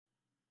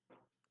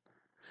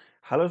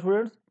Hello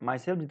students,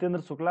 myself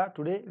Jitendra Shukla.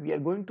 Today we are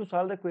going to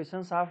solve the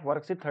questions of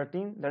worksheet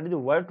 13, that is the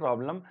word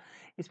problem.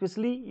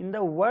 Especially in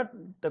the word,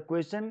 the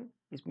question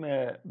is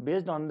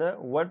based on the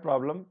word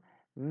problem.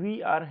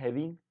 We are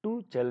having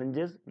two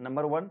challenges.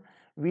 Number one,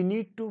 we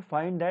need to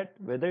find that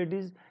whether it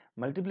is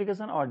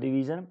multiplication or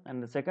division,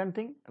 and the second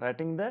thing,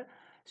 writing the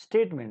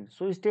statement.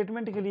 So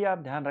statement के लिए आप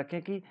ध्यान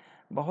रखें कि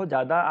बहुत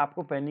ज़्यादा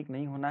आपको panic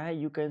नहीं होना है.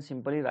 You can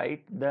simply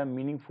write the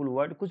meaningful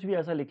word, कुछ भी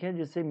ऐसा लिखें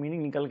जिससे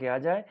मीनिंग निकल के आ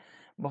जाए,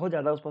 बहुत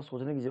ज़्यादा उस पर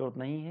सोचने की ज़रूरत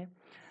नहीं है.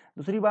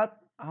 दूसरी बात,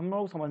 हम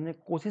लोग समझने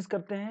की कोशिश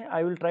करते हैं.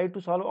 I will try to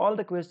solve all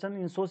the question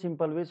in so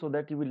simple way so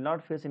that you will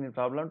not face any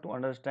problem to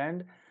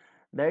understand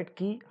that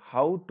की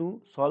how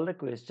to solve the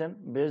question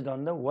based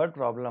on the word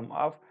problem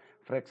of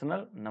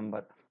fractional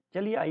number.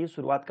 चलिए आइए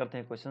शुरुआत करते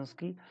हैं questions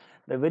की.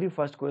 The very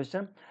first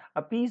question,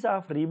 a piece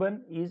of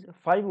ribbon is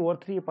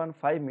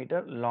 5/3/5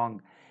 metre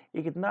long.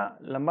 एक इतना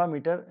लंबा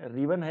मीटर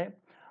रिबन है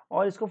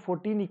और इसको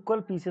 14 इक्वल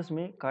पीसेस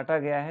में काटा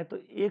गया है, तो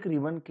एक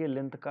रिबन के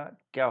लेंथ का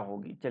क्या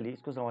होगी. चलिए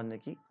इसको समझने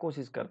की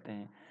कोशिश करते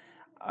हैं.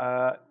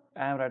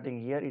 I am writing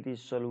here, it is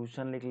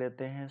solution लिख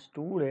लेते हैं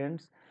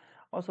स्टूडेंट्स.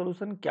 और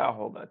सोल्यूशन क्या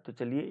होगा, तो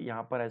चलिए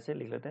यहाँ पर ऐसे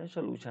लिख लेते हैं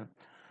सोल्यूशन.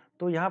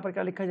 तो यहाँ पर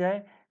क्या लिखा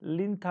जाए,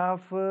 length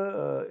of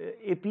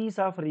a piece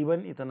of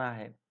ribbon इतना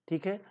है,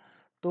 ठीक है.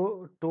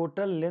 तो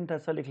टोटल लेंथ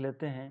ऐसा लिख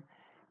लेते हैं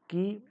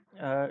कि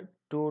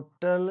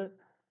total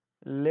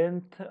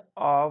length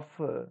of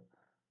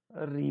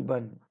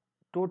ribbon,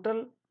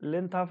 total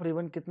length of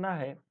ribbon कितना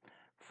है,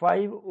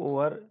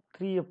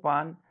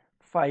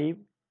 5/3/5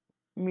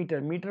 मीटर.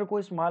 मीटर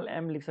को स्मॉल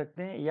m लिख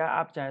सकते हैं, या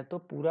आप चाहे तो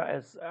पूरा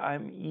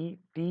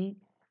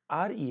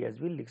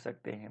SMETRES भी लिख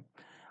सकते हैं.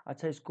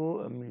 अच्छा,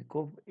 इसको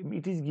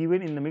it is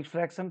given in the mix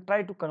fraction,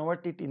 try to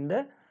convert it in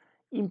the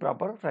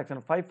improper fraction.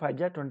 5 5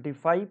 जा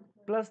 25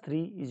 +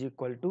 3 इज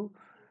इक्वल टू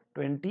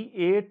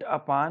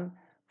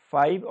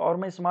 28/5, और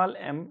मैं स्मॉल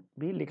m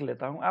भी लिख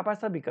लेता हूँ, आप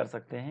ऐसा भी कर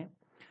सकते हैं.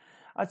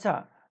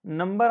 अच्छा,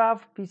 नंबर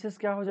ऑफ पीसेस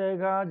क्या हो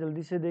जाएगा,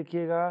 जल्दी से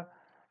देखिएगा.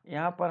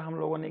 यहाँ पर हम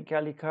लोगों ने क्या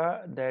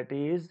लिखा, that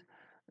is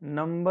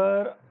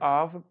number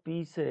of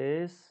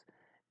pieces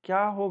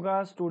क्या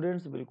होगा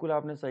स्टूडेंट्स, बिल्कुल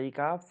आपने सही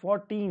कहा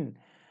 14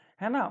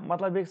 है ना.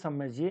 मतलब एक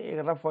समझिए, एक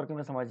रफ वर्क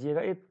में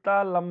समझिएगा,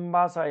 इतना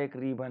लंबा सा एक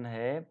रिबन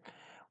है,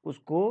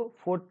 उसको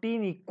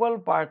 14 इक्वल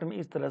पार्ट में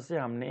इस तरह से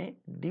हमने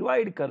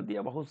डिवाइड कर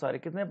दिया. बहुत सारे,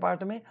 कितने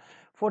पार्ट में,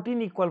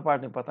 14 इक्वल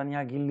पार्ट में. पता नहीं,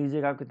 यहाँ गिन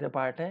लीजिएगा आप कितने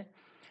पार्ट है.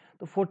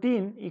 तो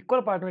 14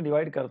 इक्वल पार्ट में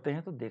डिवाइड करते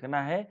हैं, तो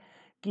देखना है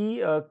कि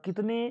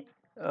कितने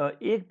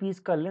एक पीस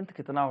का लेंथ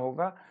कितना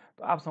होगा.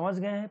 तो आप समझ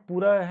गए हैं,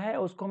 पूरा है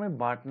उसको हमें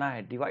बांटना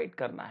है, डिवाइड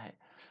करना है.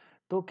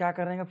 तो क्या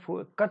करेंगे,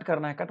 कट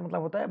करना है. कट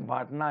मतलब होता है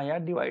बांटना या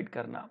डिवाइड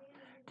करना.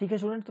 ठीक है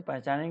स्टूडेंट, तो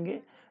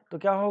पहचानेंगे. तो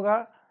क्या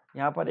होगा,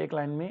 यहाँ पर एक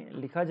लाइन में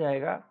लिखा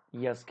जाएगा,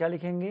 यस, क्या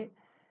लिखेंगे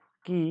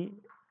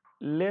कि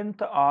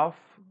लेंथ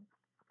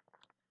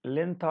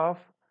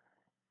ऑफ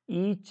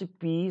ईच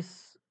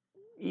पीस,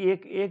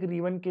 एक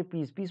रिबन के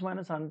पीस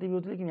माने शांति भी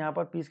होती है, लेकिन यहाँ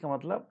पर पीस का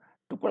मतलब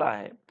टुकड़ा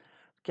है.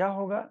 क्या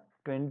होगा,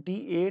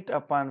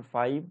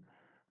 28/5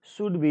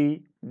 शुड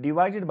बी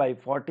डिवाइडेड बाई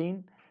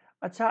 14.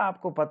 अच्छा,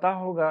 आपको पता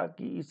होगा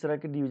कि इस तरह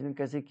के डिवीजन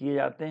कैसे किए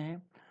जाते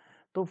हैं.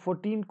 तो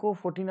 14 को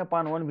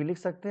 14/1 भी लिख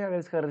सकते हैं. अगर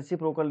इसका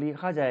रेसिप्रोकल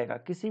लिखा जाएगा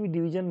किसी भी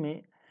डिवीजन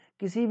में,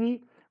 किसी भी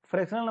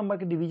फ्रैक्शनल नंबर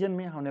के डिवीजन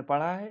में, हमने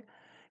पढ़ा है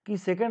कि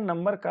सेकेंड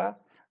नंबर का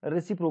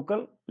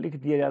रेसिप्रोकल लिख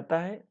दिया जाता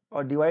है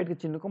और डिवाइड के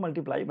चिन्ह को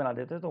मल्टीप्लाई बना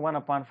देते हैं, तो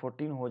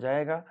 1/14 हो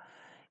जाएगा.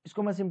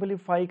 इसको मैं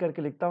सिंपलीफाई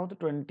करके लिखता हूँ, तो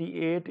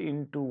 28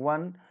 ×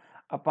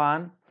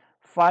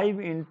 1/5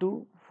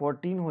 ×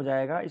 14 हो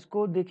जाएगा.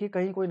 इसको देखिए,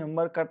 कहीं कोई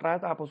नंबर कट रहा है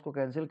तो आप उसको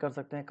कैंसिल कर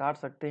सकते हैं, काट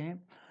सकते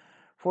हैं.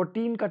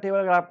 14 का टेबल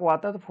अगर आपको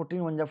आता है तो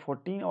 14 1 जा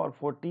 14 और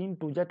 14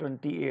 2 जा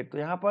 28. तो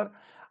यहाँ पर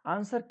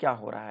आंसर क्या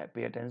हो रहा है,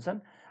 पे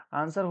अटेंशन.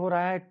 आंसर हो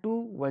रहा है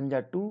 2 1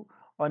 जा 2,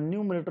 और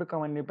न्यूमरेटर का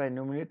मल्टीप्लाई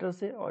न्यूमरेटर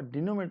से, और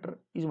denominator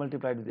is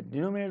multiplied with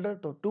denominator.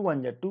 तो 2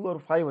 1 जा 2 और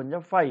 5 1 जा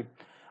 5.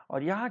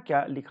 और यहाँ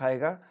क्या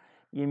लिखाएगा,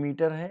 ये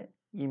मीटर है,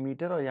 ये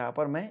मीटर, और यहाँ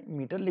पर मैं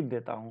मीटर लिख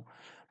देता हूँ.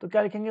 तो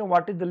क्या लिखेंगे,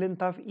 what is the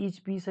length of each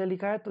piece है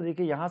लिखा है. तो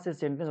देखिए, यहाँ से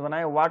सेंटेंस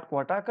बनाए, व्हाट को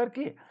हटा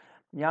करके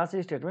यहाँ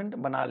से स्टेटमेंट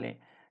बना लें.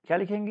 क्या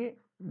लिखेंगे,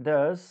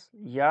 10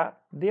 या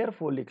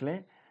देयरफॉर लिख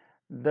लें,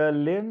 the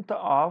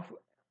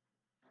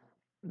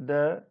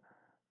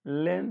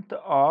length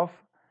of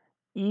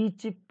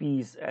each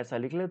piece, ऐसा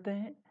लिख लेते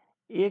हैं.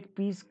 एक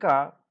पीस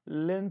का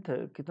लेंथ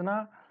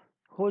कितना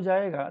हो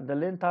जाएगा, the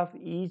length of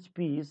each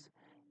piece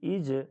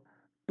is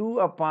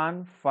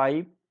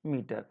 2/5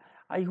 metre.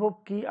 I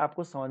hope कि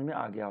आपको समझ में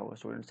आ गया होगा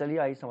स्टूडेंट. चलिए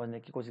आइए समझने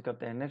की कोशिश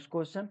करते हैं. Next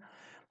question.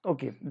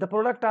 Okay, the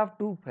product of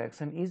 2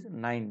 fraction is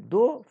 9.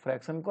 दो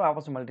फ्रैक्शन को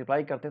आपस में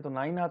मल्टीप्लाई करते हैं तो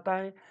 9 आता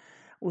है.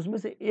 उसमें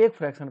से एक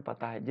फ्रैक्शन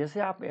पता है. जैसे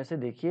आप ऐसे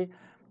देखिए,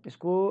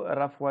 इसको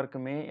रफ वर्क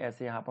में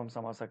ऐसे यहाँ पर हम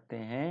समझ सकते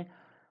हैं.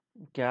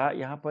 क्या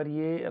यहाँ पर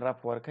ये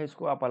रफ वर्क है,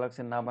 इसको आप अलग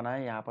से ना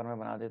बनाएं, यहाँ पर मैं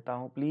बना देता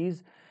हूँ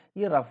प्लीज़.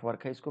 ये रफ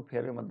वर्क है, इसको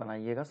फेर में मत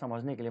बनाइएगा,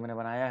 समझने के लिए मैंने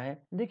बनाया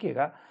है.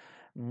 देखिएगा,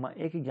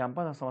 एक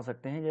एग्जाम्पल हम समझ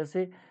सकते हैं.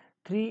 जैसे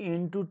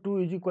 3 ×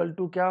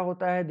 2 = क्या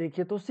होता है,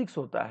 देखिए तो 6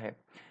 होता है.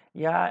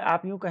 या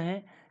आप यूँ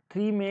कहें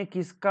 3 में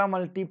किसका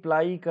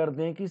मल्टीप्लाई कर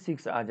दें कि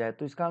 6 आ जाए,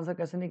 तो इसका आंसर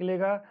कैसे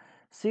निकलेगा,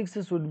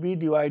 6 शुड बी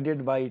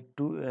डिवाइडेड बाई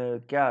 2,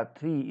 क्या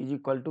 3 इज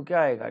इक्वल टू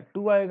क्या आएगा,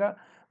 2 आएगा,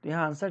 तो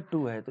यहाँ आंसर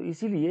 2 है। तो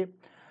इसीलिए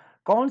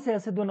कौन से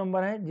ऐसे दो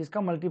नंबर हैं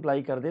जिसका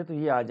मल्टीप्लाई कर दे तो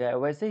ये आ जाए,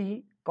 वैसे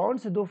ही कौन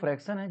से दो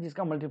फ्रैक्शन है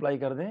जिसका मल्टीप्लाई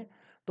कर दें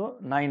तो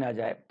 9 आ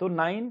जाए। तो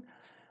 9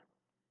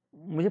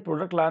 मुझे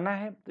प्रोडक्ट लाना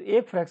है, तो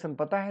एक फ्रैक्शन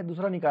पता है,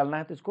 दूसरा निकालना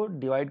है, तो इसको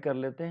डिवाइड कर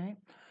लेते हैं।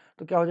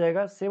 तो क्या हो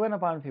जाएगा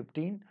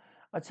 7/15।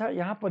 अच्छा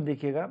यहाँ पर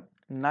देखिएगा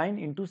 9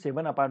 इंटू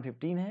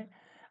 7/15 है।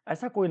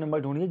 ऐसा कोई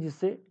नंबर ढूंढिए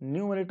जिससे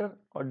न्यूमरेटर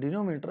और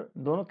डिनोमिनेटर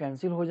दोनों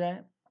कैंसिल हो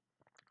जाए।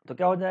 तो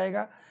क्या हो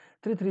जाएगा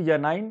 3 3 जा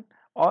 9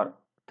 और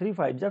 3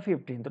 5 जा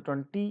 15, तो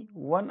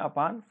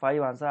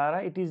 21/5 आंसर आ रहा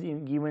है। It is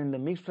given in the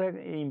mixed,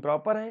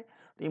 improper है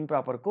तो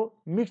इम्प्रॉपर को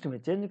मिक्स्ड में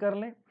चेंज कर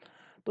लें।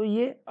 तो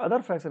ये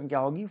अदर फ्रैक्शन क्या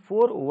होगी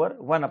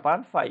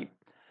 4/1/5।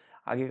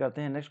 आगे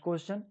करते हैं next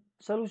question,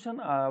 solution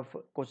of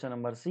question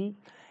number C.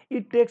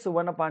 It takes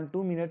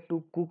 1/2 minute to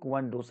cook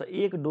 1 dosa.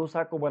 एक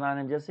डोसा को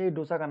बनाने, जैसे ही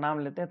डोसा का नाम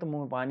लेते हैं तो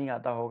मुंह में पानी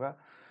आता होगा।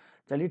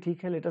 चलिए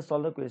ठीक है, let us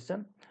solve the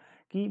question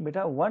कि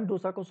बेटा 1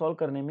 डोसा को सॉल्व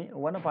करने में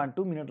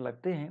 1/2 मिनट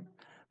लगते हैं,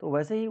 तो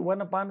वैसे ही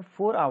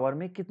 1/4 आवर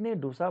में कितने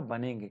डोसा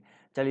बनेंगे।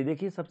 चलिए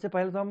देखिए, सबसे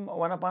पहले तो हम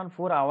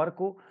 1/4 आवर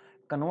को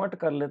कन्वर्ट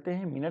कर लेते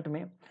हैं मिनट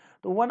में।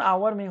 तो 1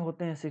 आवर में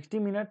होते हैं 60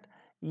 मिनट।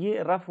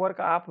 ये रफ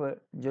वर्क आप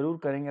जरूर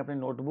करेंगे अपने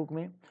नोटबुक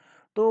में।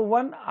 तो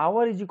 1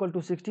 our is equal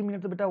to 60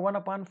 minute, तो बेटा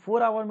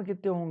 1/4 आवर में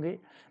कितने होंगे,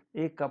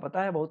 एक का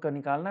पता है, बहुत का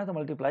निकालना है, तो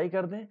मल्टीप्लाई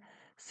कर दें।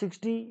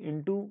 60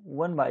 into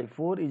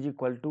 1/4 is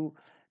equal to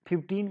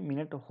 15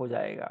 minute हो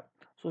जाएगा।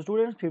 सो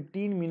स्टूडेंट्स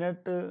 15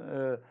 मिनट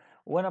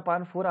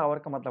 1/4 आवर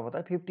का मतलब होता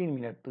है 15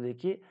 मिनट। तो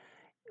देखिए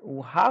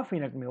हाफ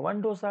मिनट में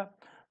 1 डोसा,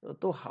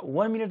 तो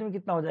 1 मिनट में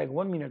कितना हो जाएगा,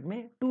 1 मिनट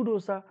में 2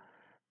 डोसा।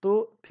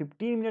 तो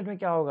 15 मिनट में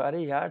क्या होगा, अरे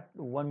यार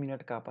 1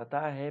 मिनट का पता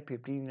है,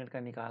 15 मिनट का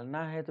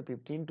निकालना है, तो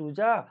 15 2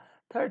 जा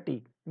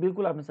 30।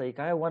 बिल्कुल आपने सही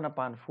कहा है,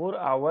 1/4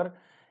 आवर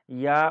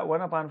या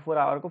 1/4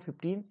 आवर को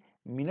 15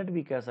 मिनट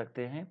भी कह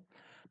सकते हैं।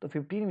 तो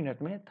 15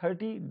 मिनट में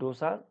 30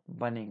 डोसा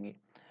बनेंगे।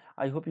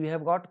 I hope you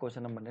have got.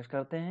 Question number next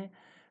करते हैं।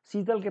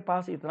 शीतल के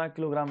पास इतना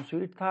किलोग्राम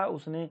स्वीट था,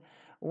 उसने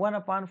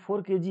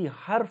 1/4 kg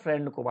हर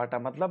फ्रेंड को बांटा,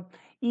 मतलब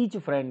ईच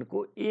फ्रेंड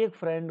को, एक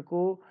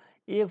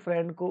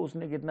फ्रेंड को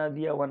उसने कितना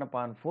दिया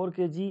 1/4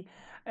 kg।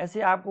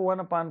 ऐसे आपको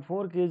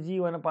 1/4 kg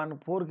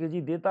 1/4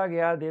 kg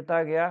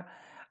देता गया।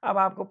 अब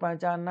आपको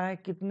पहचानना है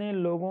कितने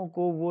लोगों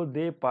को वो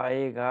दे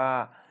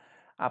पाएगा।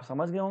 आप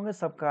समझ गए होंगे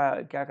सबका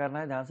क्या करना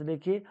है, ध्यान से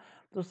देखिए।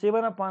 तो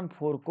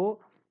 7/4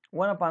 को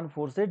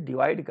 1/4 से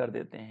डिवाइड कर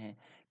देते हैं।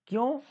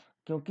 क्यों,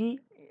 क्योंकि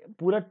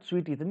पूरा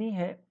स्वीट इतनी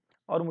है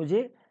और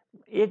मुझे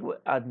एक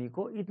आदमी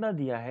को इतना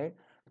दिया है,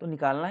 तो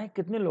निकालना है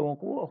कितने लोगों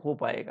को हो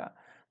पाएगा।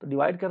 तो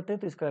डिवाइड करते हैं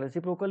तो इसका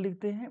रेसिप्रोकल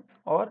लिखते हैं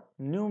और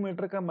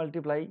न्यूमरेटर का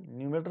मल्टीप्लाई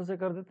न्यूमरेटर से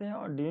कर देते हैं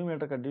और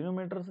डिनोमिनेटर का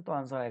डिनोमिनेटर से, तो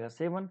आंसर आएगा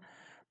 7।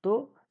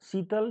 तो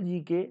शीतल जी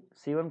के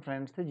 7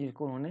 फ्रेंड्स थे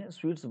जिसको उन्होंने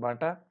स्वीट्स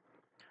बांटा।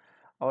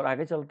 और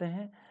आगे चलते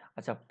हैं।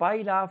 अच्छा,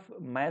 पाइल ऑफ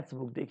मैथ्स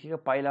बुक, देखिएगा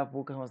पाइल ऑफ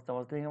बुक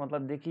समझते हैं,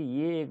 मतलब देखिए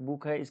ये एक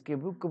बुक है, इसके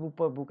बुक के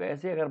ऊपर बुक,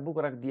 ऐसे अगर बुक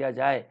रख दिया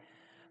जाए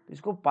तो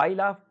इसको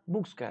पाइल ऑफ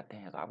बुक्स कहते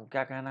हैं। तो आपको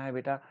क्या कहना है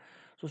बेटा।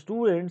 सो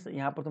स्टूडेंट्स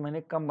यहाँ पर तो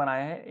मैंने कम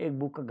बनाया है, एक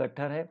बुक का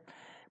गट्ठर है,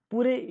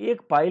 पूरे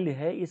एक पाइल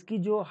है, इसकी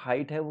जो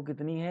हाइट है वो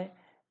कितनी है,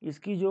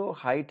 इसकी जो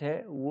हाइट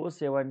है वो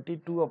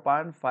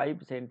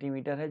 72/5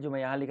 सेंटीमीटर है। जो मैं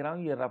यहाँ लिख रहा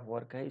हूँ ये रफ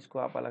वर्क है, इसको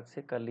आप अलग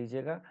से कर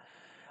लीजिएगा।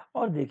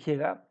 और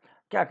देखिएगा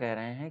क्या कह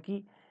रहे हैं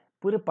कि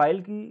पूरे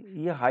पाइल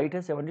की ये हाइट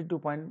है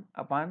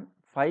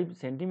 72/5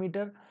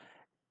 सेंटीमीटर,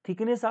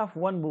 थिकनेस ऑफ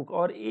 1 बुक,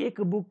 और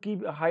एक बुक की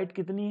हाइट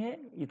कितनी है,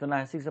 इतना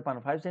है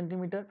 6/5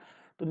 सेंटीमीटर।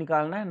 तो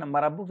निकालना है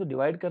नंबर ऑफ बुक्स, तो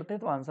डिवाइड करते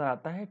हैं तो आंसर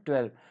आता है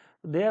 12।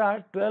 There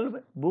are 12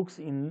 books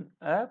in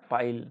a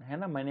pile, है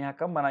ना। मैंने यहाँ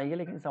कम बनाई है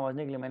लेकिन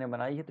समझने के लिए मैंने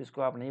बनाई है, तो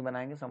इसको आप नहीं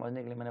बनाएंगे,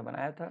 समझने के लिए मैंने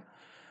बनाया था।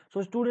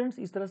 सो स्टूडेंट्स,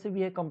 इस तरह से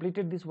we have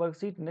completed this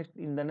worksheet. Next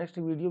in the next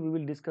video we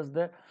will discuss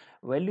the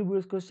value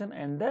based question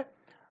and the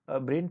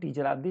brain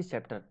teacher of this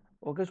chapter.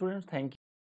 Okay students, thank you.